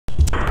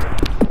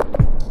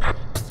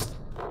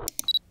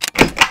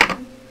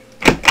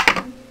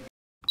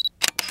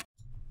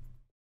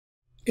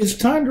It's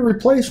time to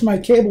replace my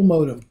cable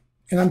modem,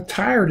 and I'm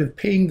tired of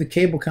paying the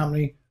cable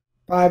company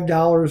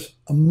 $5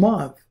 a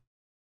month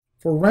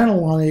for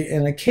rental on it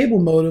and a cable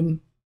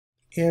modem.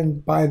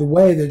 And by the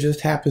way, that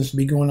just happens to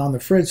be going on the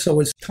fridge,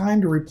 so it's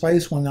time to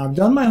replace one. Now, I've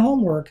done my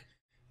homework,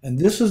 and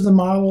this is the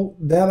model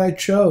that I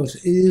chose.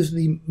 It is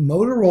the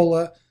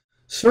Motorola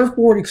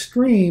SURFboard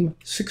Extreme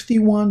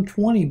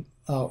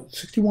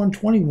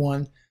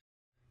 6121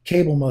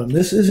 cable modem.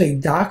 This is a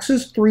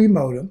DOCSIS 3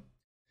 modem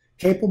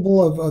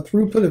capable of a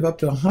throughput of up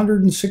to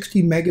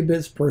 160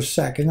 megabits per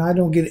second. I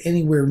don't get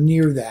anywhere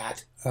near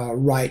that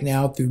right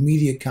now through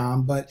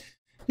Mediacom, but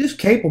it is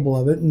capable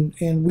of it,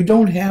 and we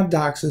don't have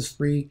DOCSIS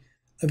 3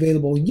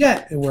 available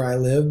yet where I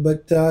live,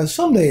 but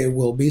someday it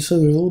will be, so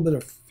there's a little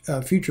bit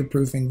of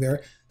future-proofing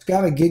there. It's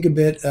got a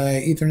gigabit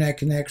Ethernet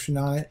connection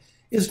on it.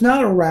 It's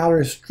not a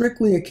router, it's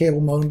strictly a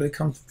cable modem, but it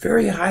comes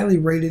very highly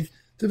rated.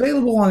 It's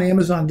available on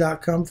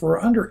Amazon.com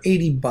for under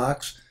 80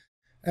 bucks,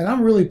 and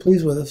I'm really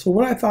pleased with it. So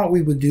what I thought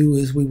we would do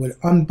is we would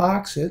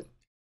unbox it,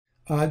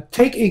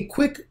 take a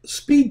quick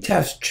speed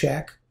test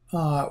check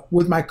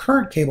with my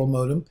current cable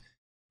modem,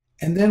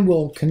 and then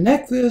we'll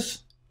connect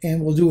this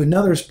and we'll do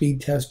another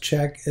speed test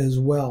check as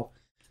well.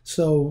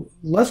 So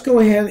let's go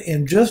ahead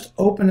and just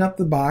open up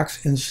the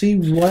box and see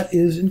what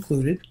is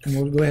included. And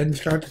we'll go ahead and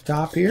start at the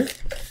top here.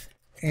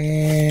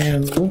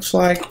 And it looks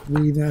like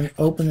we then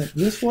open it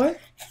this way,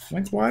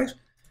 lengthwise.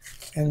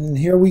 And then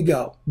here we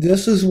go.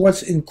 This is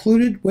what's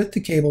included with the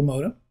cable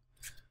modem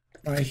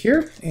right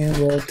here. And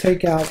we'll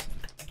take out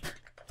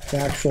the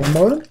actual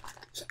modem.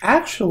 It's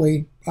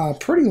actually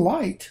pretty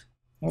light.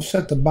 I'll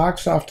set the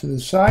box off to the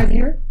side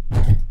here.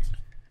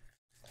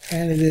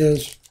 And it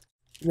is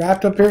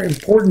wrapped up here.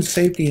 Important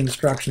safety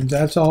instructions.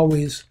 That's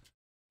always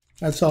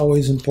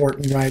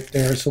important right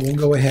there. So we'll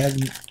go ahead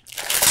and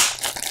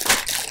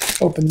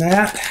open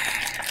that.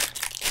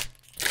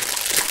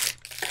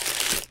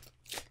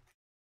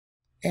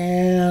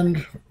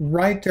 And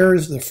right there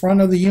is the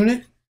front of the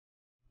unit.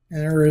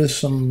 And there is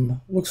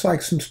some, looks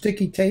like some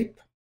sticky tape.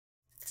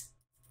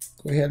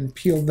 Go ahead and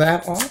peel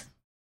that off.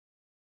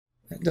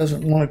 That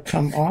doesn't want to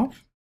come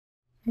off.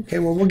 Okay,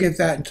 well, we'll get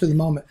that into the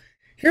moment.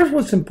 Here's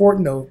what's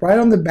important, though. Right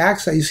on the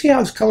back side, you see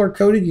how it's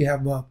color-coded? You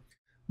have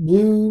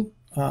blue,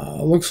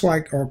 looks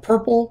like, or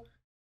purple.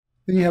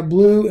 Then you have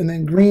blue, and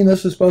then green.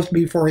 This is supposed to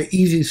be for an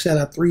easy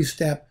setup,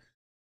 three-step.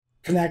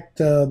 Connect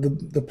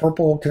the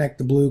purple, connect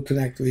the blue,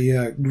 connect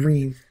the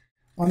green.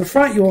 On the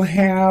front, you'll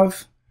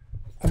have,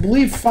 I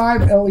believe,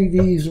 5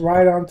 LEDs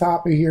right on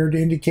top of here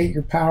to indicate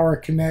your power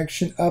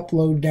connection,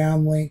 upload,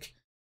 downlink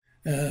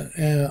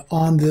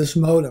on this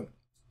modem.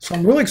 So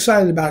I'm really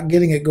excited about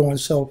getting it going.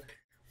 So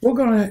we're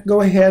going to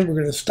go ahead, we're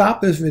going to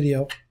stop this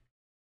video,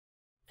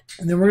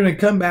 and then we're going to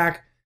come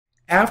back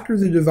after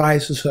the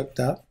device is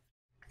hooked up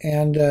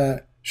and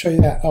show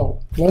you that.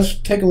 Oh, let's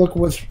take a look at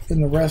what's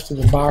in the rest of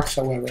the box,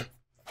 however.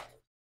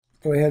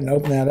 Go ahead and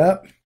open that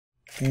up,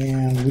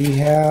 and we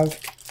have,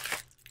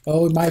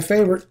 oh, my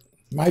favorite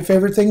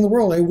thing in the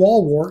world, a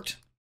wall wart.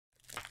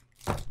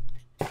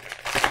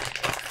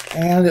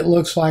 And it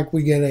looks like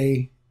we get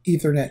a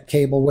Ethernet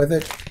cable with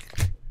it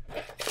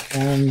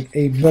and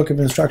a book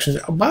of instructions.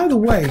 Oh, by the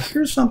way,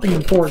 here's something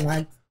important.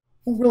 I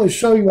won't really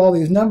show you all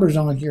these numbers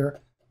on here.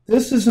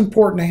 This is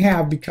important to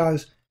have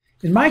because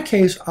in my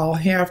case, I'll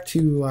have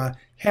to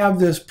have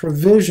this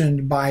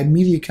provisioned by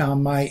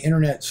Mediacom, my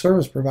internet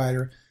service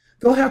provider.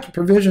 They'll have to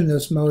provision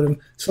this modem,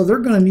 so they're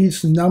going to need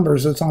some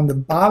numbers that's on the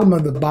bottom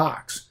of the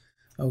box.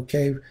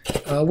 Okay,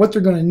 what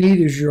they're going to need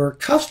is your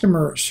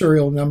customer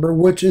serial number,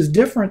 which is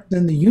different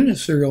than the unit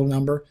serial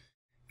number.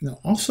 And they're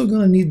also going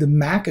to need the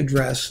MAC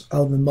address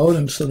of the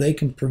modem so they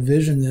can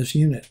provision this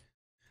unit.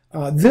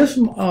 This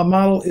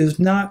model is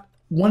not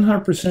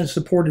 100%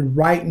 supported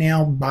right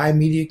now by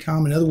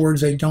Mediacom. In other words,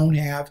 they don't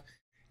have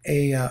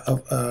a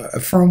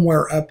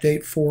firmware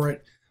update for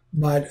it.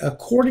 But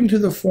according to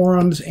the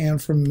forums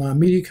and from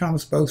Mediacom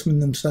spokesmen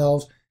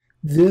themselves,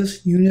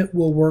 this unit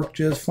will work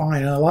just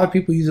fine. And a lot of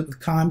people use it with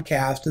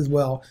Comcast as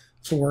well.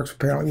 So it works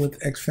apparently with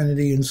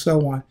Xfinity and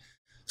so on.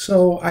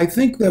 So I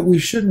think that we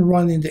shouldn't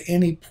run into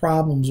any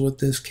problems with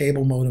this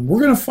cable modem. We're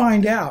going to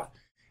find out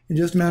in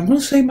just a minute. I'm going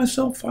to save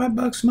myself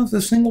 $5 a month.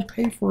 This thing will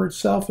pay for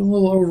itself in a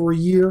little over a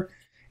year.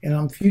 And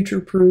I'm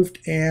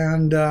future-proofed.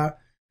 And I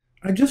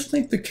just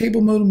think the cable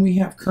modem we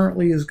have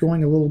currently is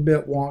going a little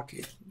bit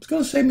wonky. It's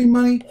going to save me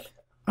money.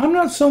 I'm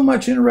not so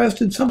much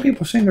interested. Some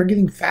people are saying they're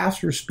getting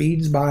faster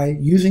speeds by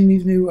using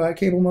these new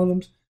cable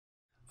modems.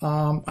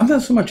 I'm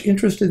not so much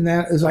interested in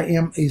that as I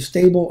am a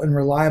stable and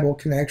reliable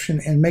connection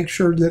and make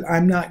sure that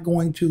I'm not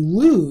going to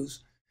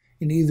lose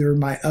in either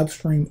my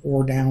upstream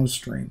or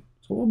downstream.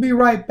 So we'll be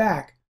right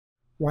back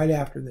right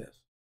after this.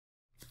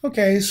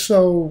 Okay,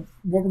 so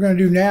what we're going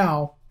to do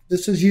now,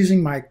 this is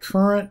using my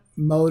current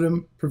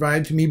modem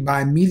provided to me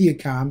by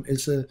Mediacom.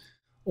 It's an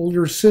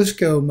older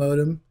Cisco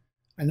modem.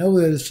 I know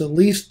that it's at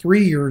least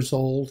 3 years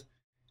old,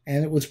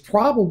 and it was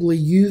probably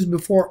used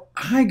before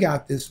I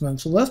got this one.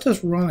 So let's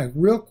just run a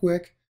real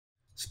quick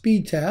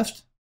speed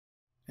test,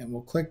 and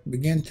we'll click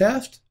begin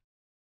test.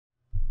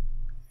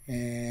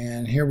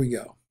 And here we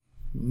go.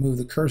 Move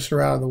the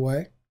cursor out of the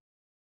way.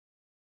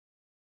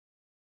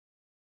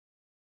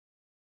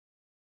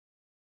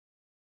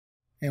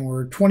 And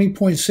we're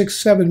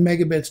 20.67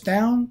 megabits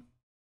down.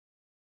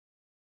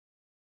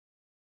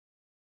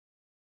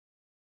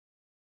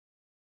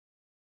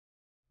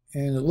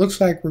 And it looks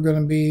like we're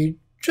going to be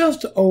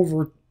just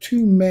over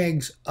 2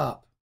 megs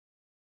up.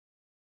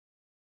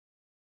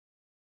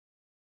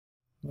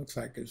 Looks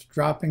like it's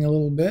dropping a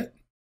little bit.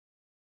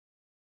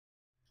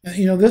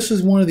 You know, this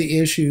is one of the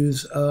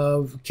issues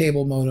of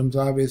cable modems,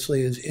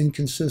 obviously, is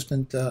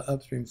inconsistent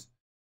upstreams.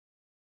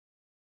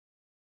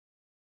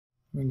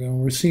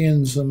 We're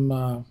seeing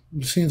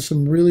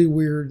some really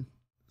weird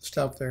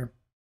stuff there.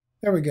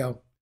 There we go.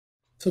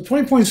 So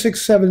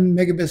 20.67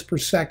 megabits per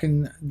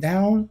second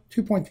down,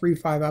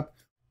 2.35 up.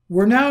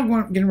 We're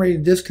now getting ready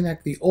to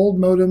disconnect the old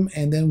modem,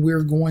 and then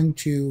we're going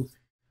to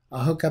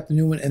hook up the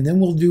new one, and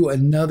then we'll do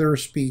another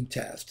speed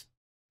test.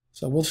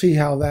 So we'll see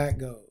how that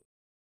goes.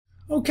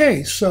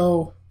 Okay,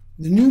 so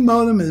the new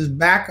modem is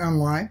back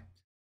online,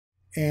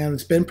 and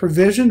it's been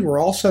provisioned. We're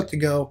all set to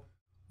go.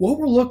 What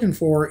we're looking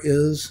for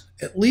is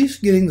at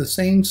least getting the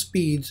same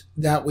speeds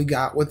that we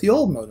got with the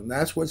old modem.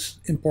 That's what's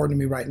important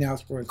to me right now.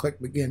 So we're going to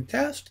click Begin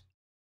Test.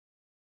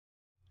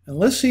 And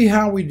let's see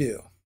how we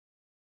do.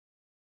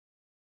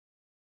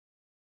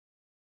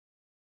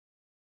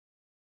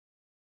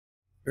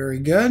 Very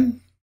good.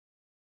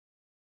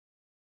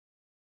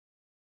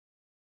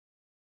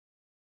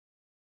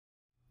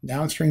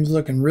 Downstream's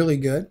looking really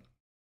good.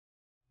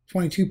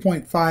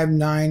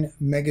 22.59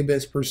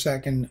 megabits per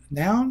second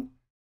down.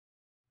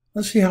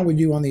 Let's see how we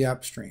do on the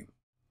upstream.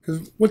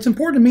 Because what's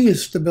important to me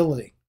is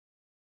stability.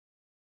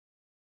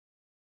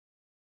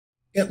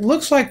 It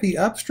looks like the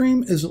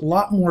upstream is a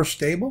lot more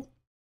stable.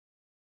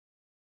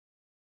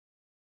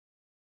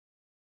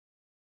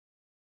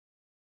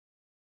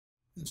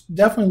 It's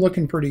definitely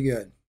looking pretty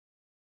good.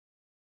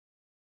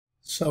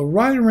 So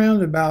right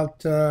around about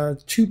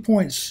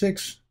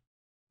 2.6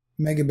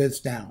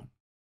 megabits down.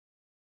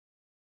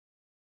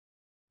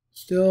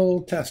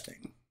 Still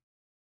testing.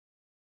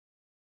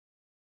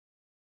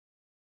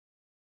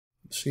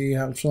 Let's see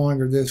how much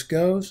longer this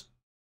goes.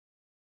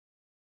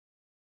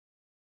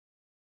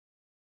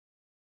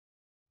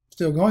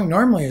 Still going.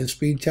 Normally a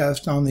speed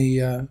test on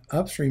the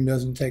upstream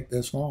doesn't take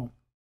this long.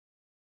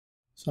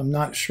 So I'm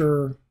not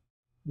sure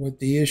what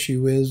the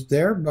issue is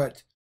there,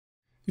 but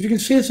as you can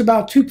see, it's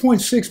about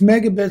 2.6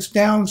 megabits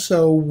down,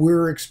 so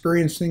we're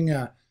experiencing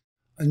a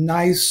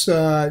nice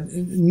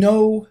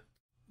no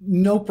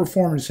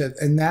performance hit,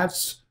 and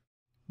that's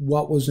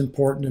what was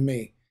important to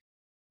me.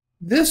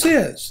 This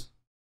is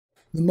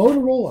the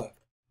Motorola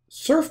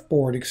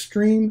SURFboard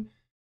Extreme,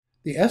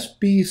 the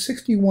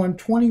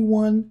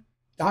SB6121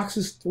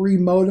 DOCSIS 3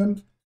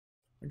 modem.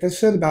 Like I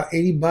said, about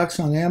 80 bucks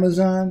on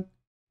Amazon.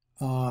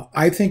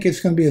 I think it's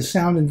going to be a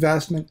sound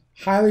investment.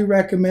 Highly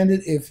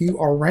recommended. If you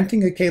are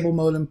renting a cable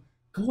modem,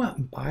 go out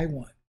and buy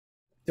one.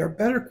 They're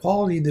better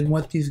quality than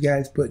what these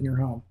guys put in your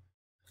home.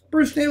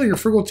 Bruce Daly, your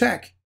Frugal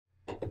Tech,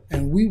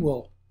 and we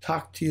will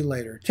talk to you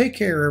later. Take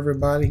care,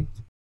 everybody.